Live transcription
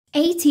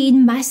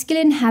18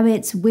 masculine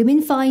habits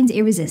women find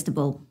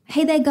irresistible.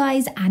 Hey there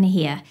guys, Anna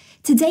here.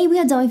 Today we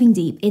are diving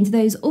deep into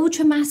those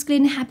ultra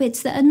masculine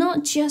habits that are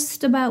not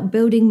just about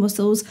building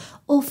muscles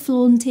or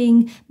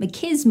flaunting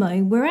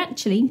machismo. We're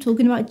actually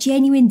talking about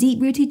genuine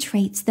deep-rooted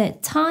traits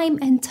that time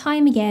and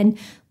time again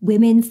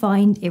women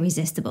find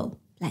irresistible.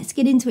 Let's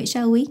get into it,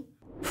 shall we?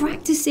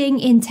 Practicing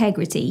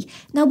integrity.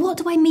 Now, what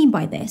do I mean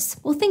by this?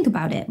 Well, think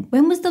about it.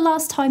 When was the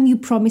last time you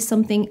promised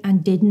something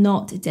and did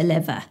not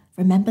deliver?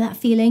 Remember that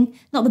feeling?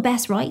 Not the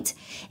best, right?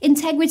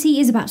 Integrity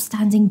is about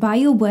standing by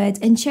your word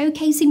and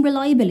showcasing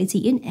reliability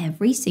in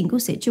every single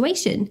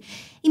situation.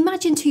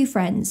 Imagine two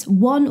friends.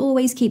 One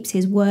always keeps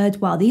his word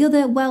while the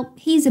other, well,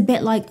 he's a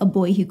bit like a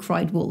boy who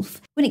cried wolf.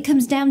 When it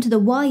comes down to the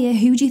wire,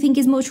 who do you think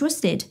is more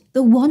trusted?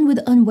 The one with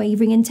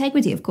unwavering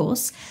integrity, of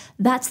course.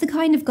 That's the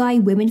kind of guy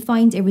women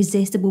find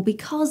irresistible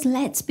because,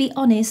 let's be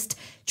honest,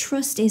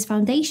 trust is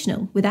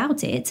foundational.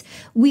 Without it,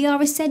 we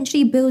are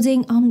essentially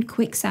building on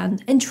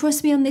quicksand. And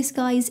trust me on this,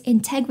 guys,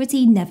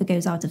 integrity never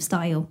goes out of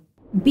style.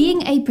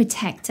 Being a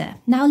protector.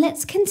 Now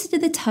let's consider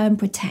the term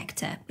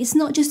protector. It's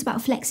not just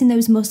about flexing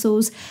those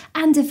muscles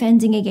and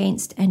defending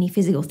against any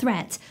physical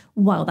threat.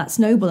 While that's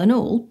noble and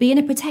all, being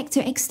a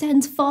protector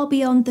extends far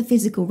beyond the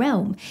physical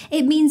realm.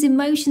 It means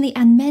emotionally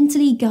and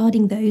mentally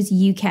guarding those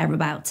you care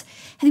about.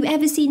 Have you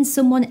ever seen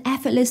someone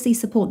effortlessly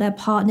support their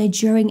partner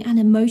during an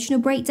emotional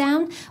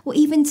breakdown, or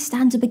even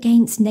stand up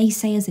against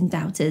naysayers and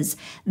doubters?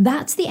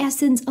 That's the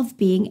essence of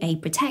being a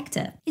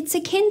protector. It's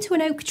akin to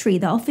an oak tree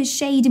that offers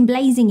shade in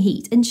blazing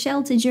heat and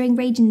shelter during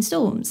raging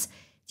storms.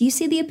 Do you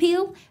see the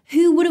appeal?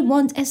 Who wouldn't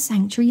want a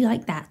sanctuary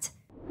like that?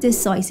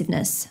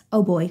 Decisiveness.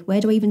 Oh boy, where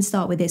do I even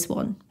start with this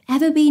one?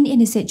 Ever been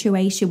in a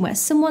situation where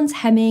someone's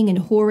hemming and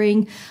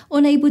hawing,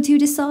 unable to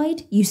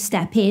decide? You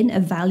step in,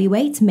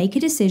 evaluate, make a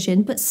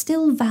decision, but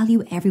still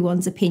value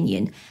everyone's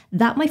opinion.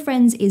 That, my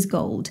friends, is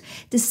gold.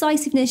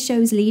 Decisiveness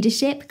shows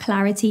leadership,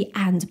 clarity,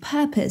 and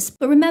purpose.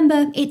 But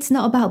remember, it's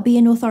not about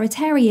being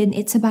authoritarian,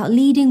 it's about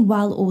leading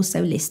while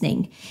also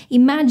listening.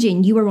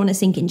 Imagine you are on a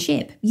sinking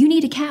ship. You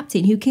need a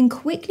captain who can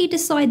quickly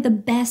decide the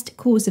best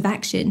course of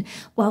action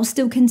while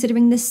still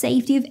considering the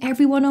safety of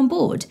everyone on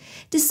board.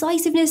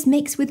 Decisiveness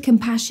mixed with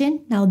compassion.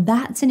 Now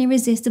that's an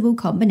irresistible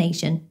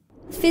combination.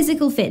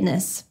 Physical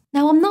fitness.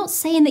 Now, I'm not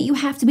saying that you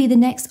have to be the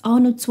next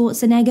Arnold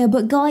Schwarzenegger,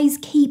 but guys,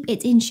 keep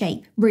it in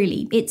shape.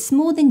 Really, it's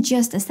more than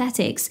just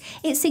aesthetics.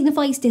 It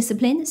signifies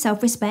discipline,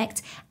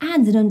 self-respect,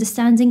 and an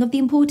understanding of the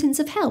importance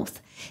of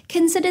health.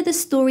 Consider the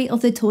story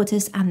of the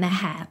tortoise and the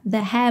hare.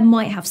 The hare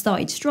might have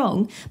started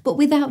strong, but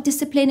without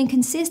discipline and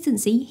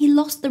consistency, he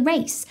lost the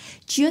race.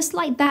 Just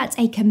like that,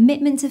 a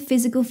commitment to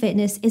physical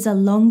fitness is a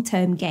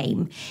long-term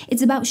game.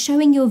 It's about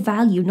showing your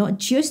value, not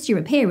just your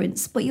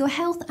appearance, but your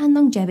health and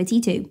longevity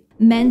too.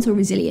 Mental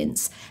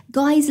resilience.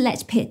 Guys,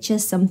 let's picture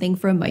something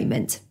for a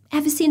moment.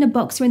 Ever seen a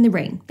boxer in the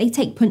ring? They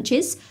take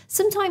punches,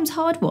 sometimes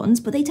hard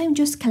ones, but they don't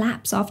just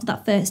collapse after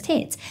that first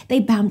hit. They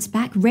bounce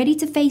back, ready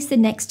to face the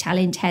next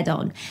challenge head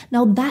on.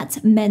 Now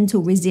that's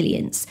mental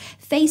resilience.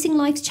 Facing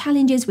life's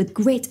challenges with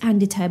grit and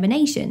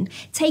determination,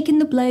 taking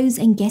the blows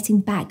and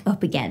getting back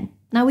up again.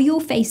 Now, we all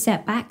face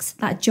setbacks,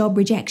 that job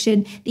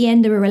rejection, the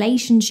end of a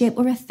relationship,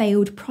 or a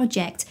failed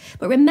project.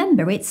 But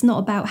remember, it's not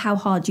about how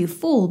hard you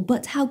fall,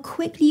 but how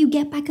quickly you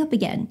get back up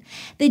again.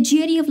 The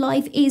journey of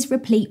life is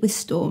replete with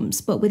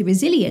storms, but with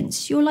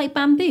resilience, you're like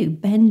bamboo,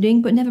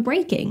 bending but never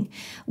breaking.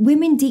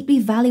 Women deeply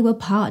value a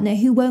partner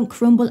who won't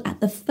crumble at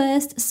the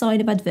first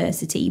sign of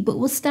adversity, but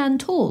will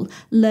stand tall,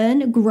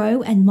 learn,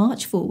 grow, and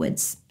march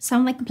forwards.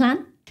 Sound like a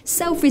plan?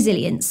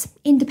 Self-resilience.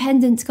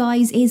 Independence,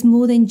 guys, is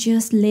more than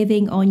just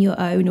living on your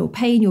own or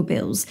paying your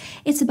bills.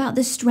 It's about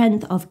the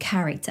strength of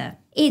character.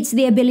 It's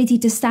the ability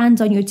to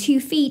stand on your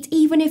 2 feet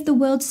even if the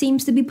world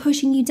seems to be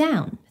pushing you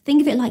down. Think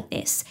of it like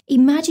this.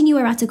 Imagine you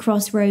are at a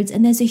crossroads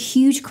and there's a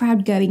huge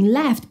crowd going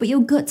left, but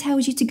your gut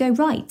tells you to go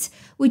right.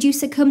 Would you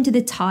succumb to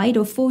the tide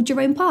or forge your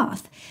own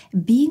path?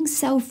 Being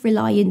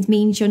self-reliant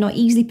means you're not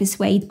easily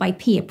persuaded by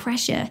peer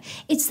pressure.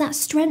 It's that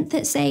strength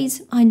that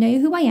says, I know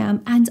who I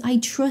am and I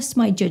trust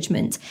my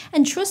judgment.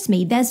 And trust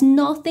me, there's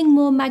nothing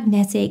more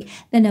magnetic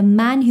than a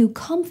man who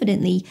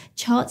confidently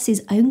charts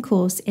his own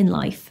course in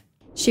life.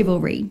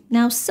 Chivalry.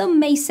 Now, some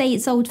may say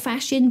it's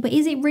old-fashioned, but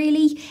is it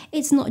really?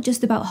 It's not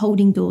just about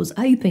holding doors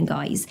open,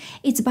 guys.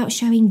 It's about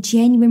showing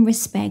genuine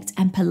respect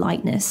and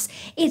politeness.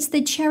 It's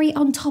the cherry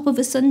on top of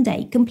a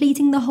sundae,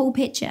 completing the whole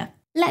picture.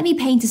 Let me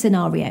paint a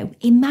scenario.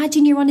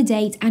 Imagine you're on a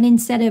date and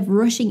instead of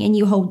rushing in,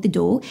 you hold the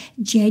door,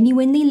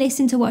 genuinely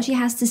listen to what she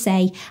has to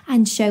say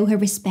and show her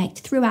respect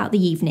throughout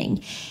the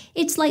evening.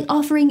 It's like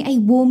offering a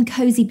warm,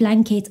 cozy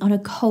blanket on a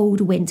cold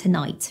winter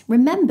night.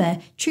 Remember,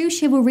 true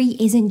chivalry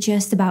isn't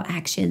just about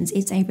actions,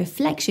 it's a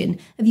reflection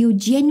of your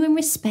genuine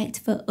respect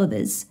for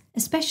others,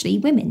 especially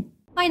women.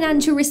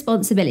 Financial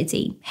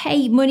responsibility.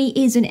 Hey, money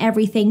isn't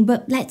everything,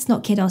 but let's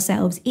not kid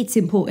ourselves, it's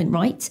important,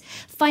 right?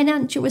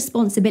 Financial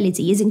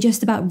responsibility isn't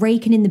just about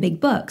raking in the big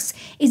bucks,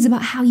 it's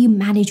about how you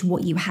manage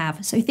what you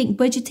have. So think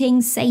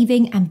budgeting,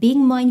 saving, and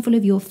being mindful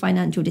of your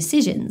financial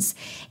decisions.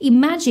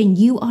 Imagine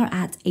you are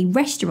at a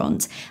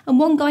restaurant and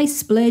one guy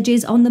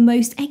splurges on the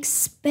most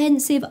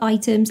expensive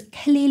items,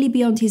 clearly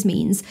beyond his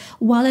means,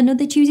 while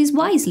another chooses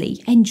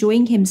wisely,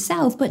 enjoying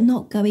himself but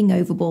not going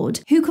overboard.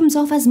 Who comes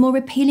off as more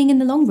appealing in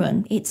the long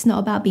run? It's not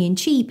about being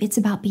cheap, it's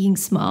about being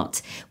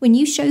smart. When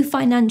you show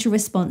financial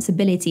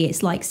responsibility,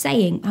 it's like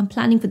saying, I'm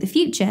planning for the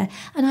future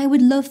and I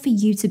would love for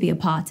you to be a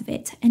part of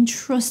it. And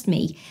trust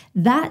me,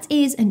 that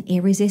is an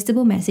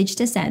irresistible message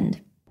to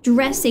send.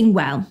 Dressing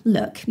well.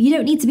 Look, you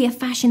don't need to be a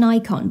fashion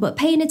icon, but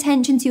paying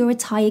attention to your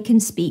attire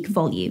can speak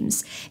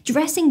volumes.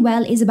 Dressing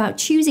well is about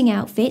choosing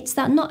outfits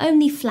that not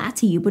only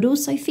flatter you, but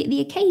also fit the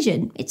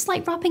occasion. It's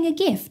like wrapping a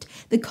gift.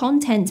 The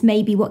content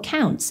may be what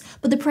counts,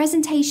 but the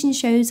presentation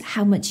shows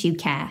how much you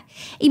care.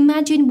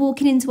 Imagine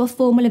walking into a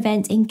formal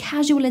event in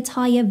casual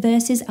attire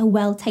versus a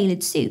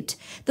well-tailored suit.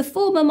 The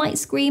former might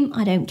scream,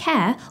 I don't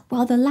care,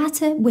 while the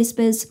latter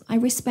whispers, I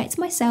respect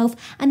myself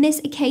and this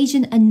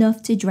occasion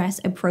enough to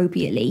dress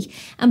appropriately.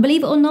 And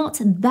believe it or not,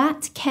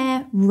 that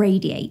care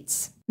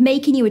radiates,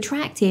 making you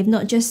attractive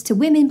not just to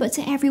women but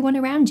to everyone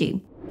around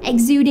you.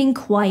 Exuding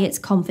quiet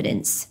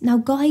confidence. Now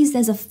guys,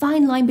 there's a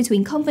fine line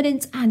between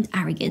confidence and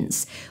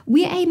arrogance.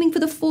 We're aiming for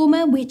the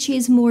former, which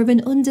is more of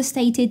an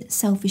understated,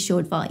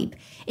 self-assured vibe.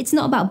 It's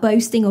not about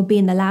boasting or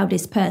being the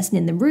loudest person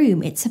in the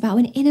room, it's about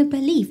an inner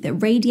belief that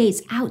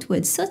radiates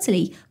outward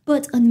subtly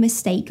but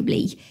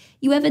unmistakably.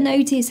 You ever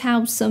notice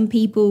how some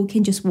people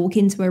can just walk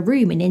into a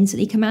room and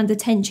instantly command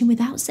attention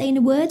without saying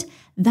a word?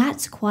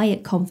 That's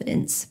quiet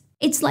confidence.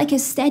 It's like a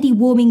steady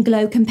warming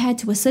glow compared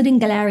to a sudden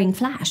glaring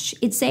flash.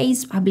 It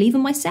says, I believe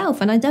in myself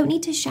and I don't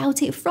need to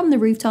shout it from the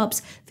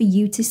rooftops for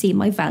you to see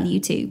my value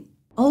too.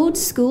 Old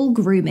school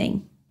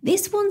grooming.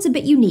 This one's a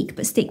bit unique,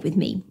 but stick with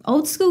me.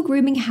 Old school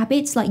grooming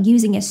habits like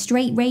using a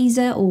straight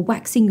razor or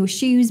waxing your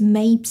shoes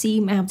may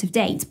seem out of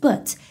date,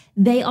 but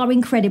they are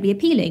incredibly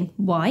appealing.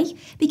 Why?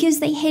 Because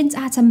they hint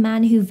at a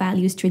man who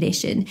values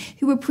tradition,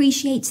 who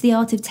appreciates the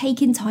art of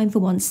taking time for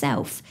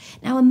oneself.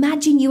 Now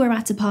imagine you are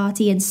at a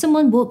party and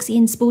someone walks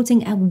in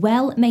sporting a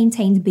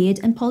well-maintained beard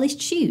and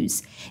polished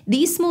shoes.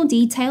 These small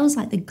details,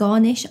 like the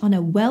garnish on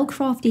a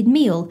well-crafted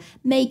meal,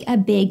 make a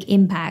big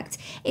impact.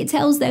 It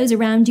tells those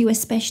around you,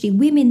 especially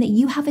women, that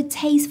you have a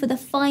taste for the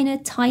finer,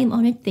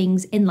 time-honored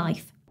things in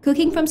life.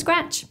 Cooking from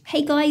scratch.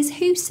 Hey guys,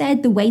 who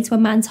said the way to a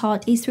man's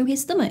heart is through his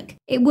stomach?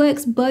 It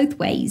works both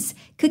ways.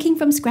 Cooking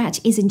from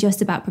scratch isn't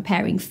just about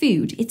preparing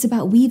food, it's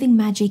about weaving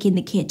magic in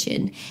the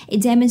kitchen.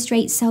 It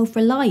demonstrates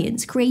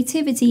self-reliance,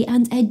 creativity,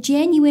 and a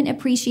genuine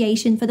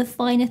appreciation for the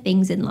finer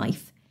things in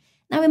life.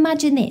 Now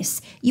imagine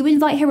this, you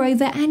invite her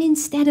over and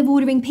instead of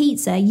ordering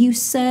pizza, you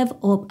serve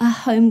up a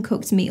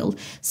home-cooked meal,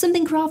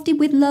 something crafted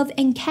with love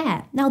and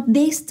care. Now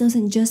this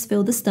doesn't just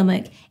fill the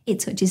stomach, it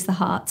touches the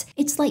heart.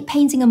 It's like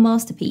painting a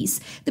masterpiece.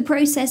 The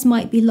process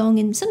might be long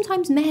and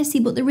sometimes messy,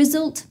 but the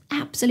result,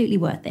 absolutely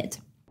worth it.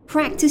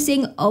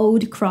 Practicing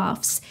old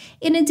crafts.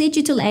 In a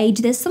digital age,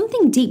 there's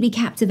something deeply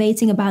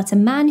captivating about a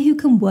man who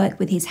can work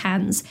with his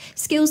hands.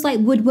 Skills like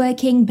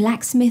woodworking,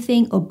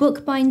 blacksmithing, or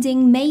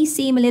bookbinding may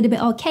seem a little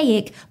bit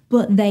archaic,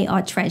 but they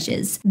are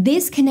treasures.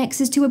 This connects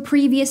us to a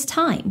previous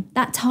time,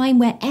 that time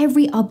where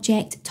every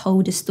object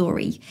told a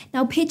story.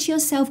 Now picture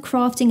yourself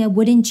crafting a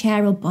wooden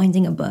chair or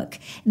binding a book.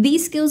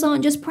 These skills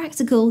aren't just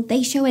practical,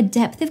 they show a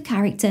depth of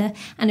character,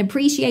 an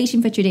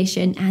appreciation for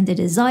tradition, and a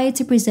desire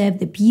to preserve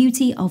the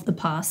beauty of the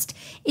past.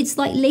 It's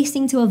like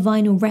listening to a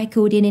vinyl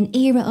record in an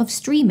era of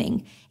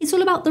streaming. It's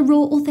all about the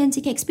raw,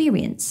 authentic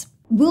experience.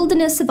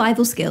 Wilderness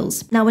survival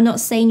skills. Now, we're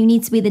not saying you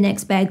need to be the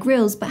next Bear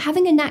Grylls, but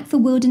having a knack for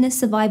wilderness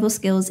survival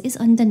skills is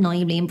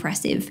undeniably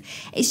impressive.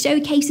 It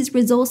showcases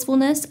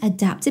resourcefulness,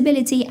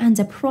 adaptability, and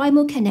a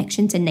primal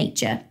connection to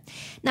nature.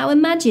 Now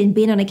imagine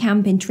being on a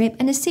camping trip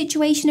and a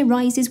situation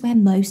arises where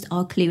most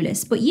are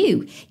clueless, but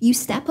you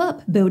step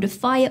up, build a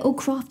fire or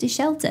craft a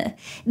shelter.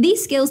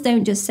 These skills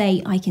don't just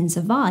say, I can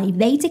survive,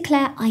 they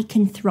declare, I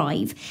can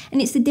thrive.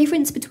 And it's the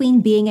difference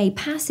between being a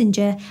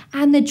passenger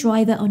and the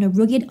driver on a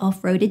rugged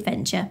off-road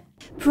adventure.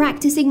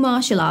 Practicing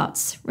martial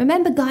arts.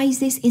 Remember guys,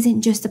 this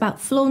isn't just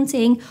about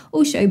flaunting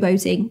or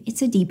showboating,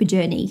 it's a deeper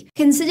journey.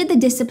 Consider the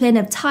discipline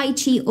of Tai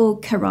Chi or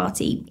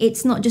Karate.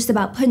 It's not just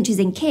about punches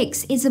and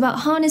kicks, it's about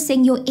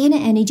harnessing your inner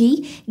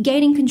energy,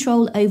 gaining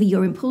control over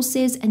your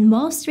impulses, and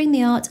mastering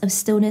the art of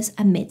stillness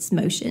amidst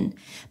motion.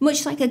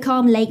 Much like a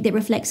calm lake that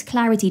reflects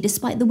clarity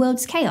despite the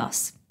world's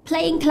chaos.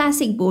 Playing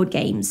classic board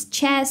games,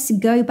 chess,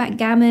 go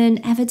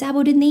backgammon, ever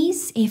dabbled in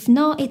these? If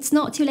not, it's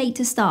not too late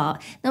to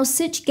start. Now,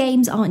 such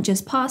games aren't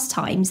just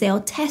pastimes, they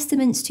are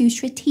testaments to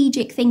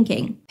strategic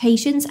thinking,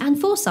 patience, and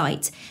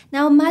foresight.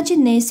 Now,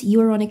 imagine this, you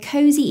are on a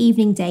cozy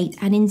evening date,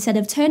 and instead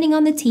of turning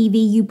on the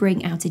TV, you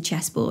bring out a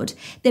chessboard.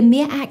 The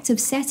mere act of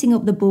setting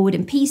up the board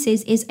and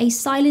pieces is a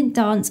silent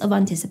dance of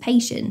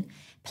anticipation.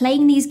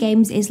 Playing these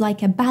games is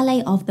like a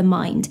ballet of the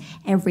mind.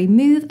 Every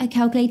move a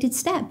calculated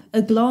step,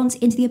 a glance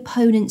into the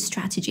opponent's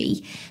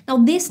strategy. Now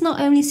this not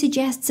only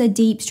suggests a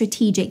deep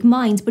strategic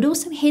mind, but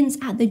also hints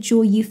at the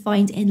joy you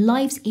find in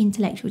life's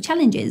intellectual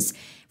challenges.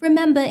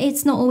 Remember,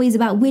 it's not always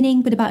about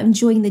winning, but about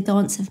enjoying the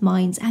dance of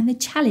minds and the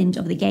challenge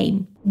of the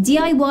game.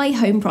 DIY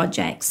home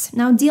projects.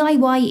 Now,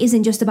 DIY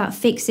isn't just about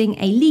fixing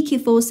a leaky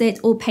faucet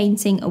or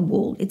painting a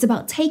wall. It's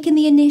about taking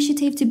the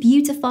initiative to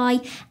beautify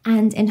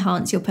and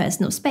enhance your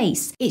personal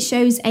space. It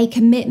shows a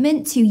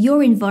commitment to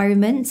your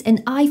environment,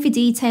 an eye for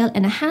detail,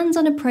 and a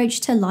hands-on approach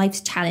to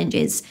life's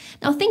challenges.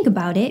 Now, think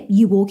about it.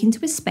 You walk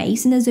into a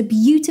space and there's a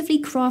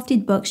beautifully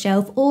crafted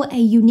bookshelf or a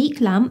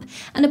unique lamp,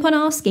 and upon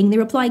asking, the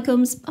reply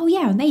comes, "Oh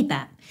yeah, I made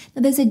that."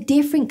 Now, there's a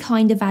different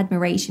kind of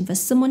admiration for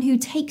someone who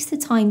takes the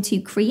time to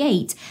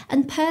create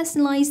and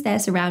personalize their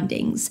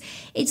surroundings.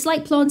 It's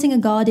like planting a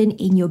garden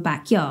in your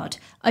backyard.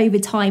 Over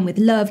time, with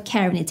love,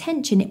 care, and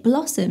attention, it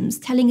blossoms,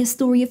 telling a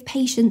story of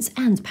patience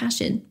and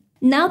passion.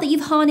 Now that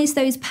you've harnessed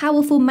those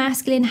powerful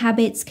masculine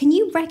habits, can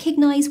you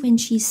recognize when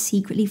she's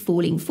secretly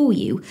falling for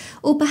you?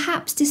 Or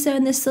perhaps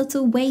discern the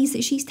subtle ways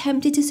that she's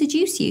tempted to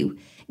seduce you?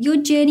 Your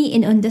journey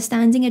in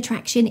understanding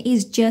attraction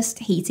is just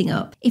heating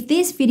up. If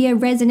this video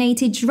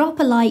resonated, drop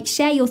a like,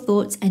 share your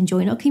thoughts, and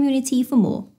join our community for more.